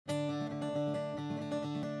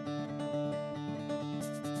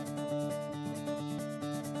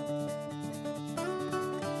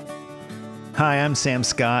Hi, I'm Sam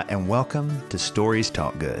Scott, and welcome to Stories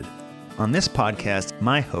Talk Good. On this podcast,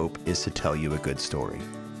 my hope is to tell you a good story.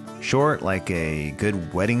 Short, like a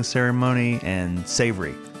good wedding ceremony, and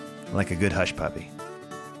savory, like a good hush puppy.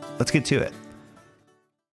 Let's get to it.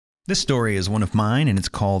 This story is one of mine, and it's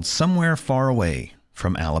called Somewhere Far Away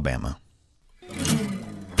from Alabama.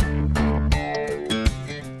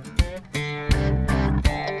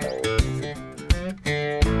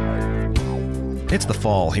 It's the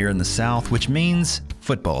fall here in the South, which means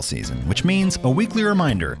football season, which means a weekly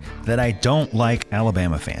reminder that I don't like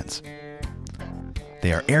Alabama fans.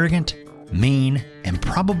 They are arrogant, mean, and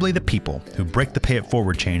probably the people who break the pay it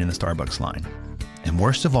forward chain in the Starbucks line. And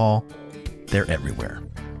worst of all, they're everywhere.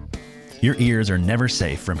 Your ears are never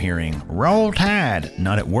safe from hearing "Roll Tide,"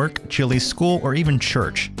 not at work, Chili's, school, or even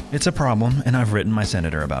church. It's a problem, and I've written my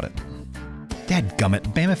senator about it.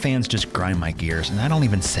 Dadgummit, Bama fans just grind my gears, and I don't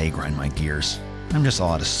even say grind my gears. I'm just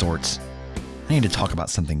all out of sorts. I need to talk about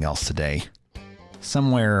something else today.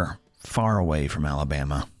 Somewhere far away from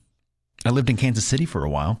Alabama. I lived in Kansas City for a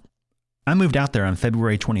while. I moved out there on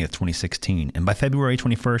February 20th, 2016, and by February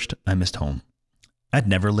 21st, I missed home. I'd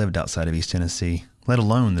never lived outside of East Tennessee, let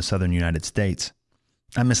alone the southern United States.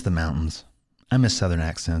 I miss the mountains. I miss southern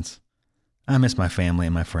accents. I miss my family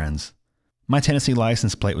and my friends. My Tennessee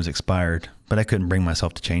license plate was expired, but I couldn't bring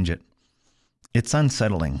myself to change it. It's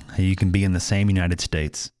unsettling how you can be in the same United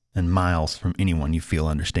States and miles from anyone you feel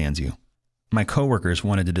understands you. My coworkers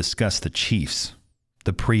wanted to discuss the Chiefs,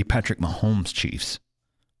 the pre-Patrick Mahomes Chiefs.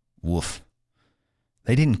 Woof.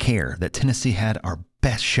 They didn't care that Tennessee had our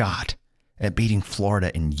best shot at beating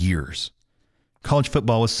Florida in years. College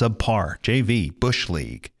football was subpar, JV, Bush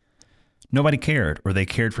League. Nobody cared, or they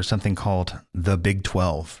cared for something called the Big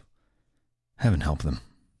 12. Heaven help them.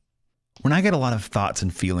 When I get a lot of thoughts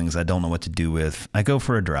and feelings I don't know what to do with, I go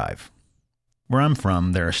for a drive. Where I'm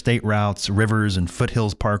from, there are state routes, rivers, and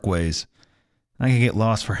foothills parkways. I can get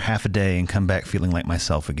lost for half a day and come back feeling like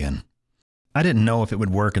myself again. I didn't know if it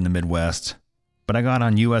would work in the Midwest, but I got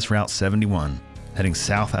on US Route 71, heading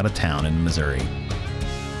south out of town in Missouri.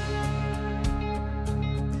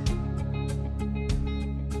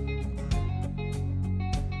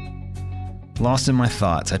 Lost in my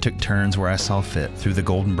thoughts, I took turns where I saw fit through the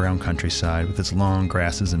golden brown countryside with its long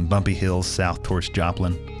grasses and bumpy hills south towards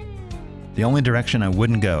Joplin. The only direction I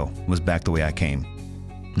wouldn't go was back the way I came.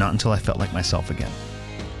 Not until I felt like myself again.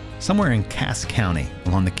 Somewhere in Cass County,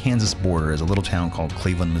 along the Kansas border, is a little town called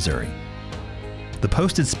Cleveland, Missouri. The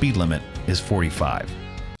posted speed limit is 45.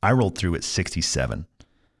 I rolled through at 67.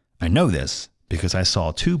 I know this because I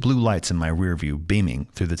saw two blue lights in my rear view beaming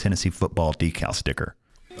through the Tennessee football decal sticker.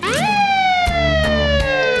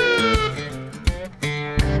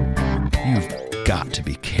 You've got to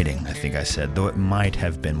be kidding, I think I said, though it might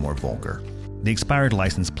have been more vulgar. The expired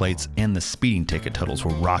license plates and the speeding ticket totals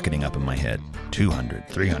were rocketing up in my head. 200,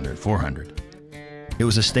 300, 400. It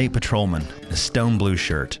was a state patrolman in a stone blue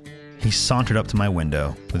shirt. He sauntered up to my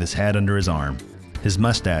window with his hat under his arm. His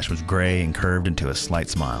mustache was gray and curved into a slight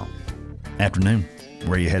smile. "Afternoon.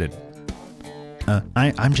 Where are you headed?"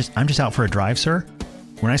 I'm just out for a drive, sir."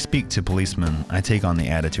 When I speak to policemen, I take on the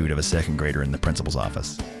attitude of a second grader in the principal's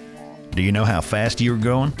office. "Do you know how fast you were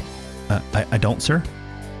going?" I don't, sir."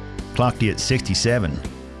 "Clocked you at 67.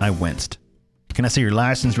 I winced. "Can I see your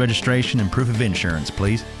license, registration, and proof of insurance,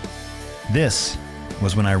 please?" This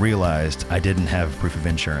was when I realized I didn't have proof of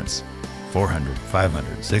insurance. 400,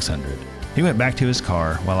 500, 600. He went back to his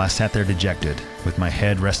car while I sat there dejected with my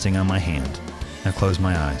head resting on my hand. I closed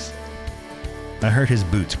my eyes. I heard his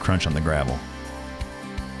boots crunch on the gravel.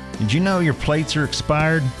 "Did you know your plates are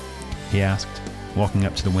expired?" he asked, walking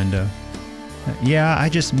up to the window. "Yeah, I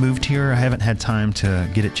just moved here. I haven't had time to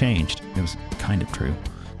get it changed." It was kind of true.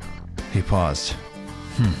 He paused.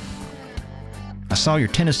 "I saw your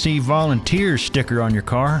Tennessee Volunteers sticker on your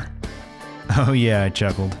car." "Oh yeah," I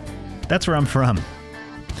chuckled. "That's where I'm from."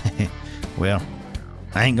 "Well,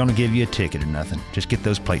 I ain't gonna give you a ticket or nothing. Just get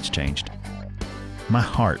those plates changed." My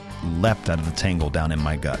heart leapt out of the tangle down in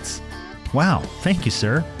my guts. "Wow, thank you,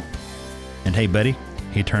 sir." "And hey, buddy,"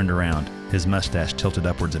 he turned around, his mustache tilted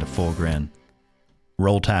upwards at a full grin.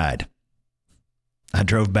 "Roll Tide." I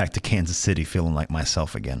drove back to Kansas City feeling like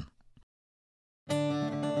myself again.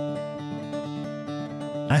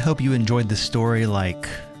 I hope you enjoyed this story like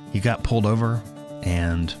you got pulled over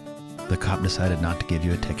and the cop decided not to give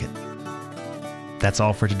you a ticket. That's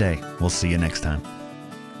all for today. We'll see you next time.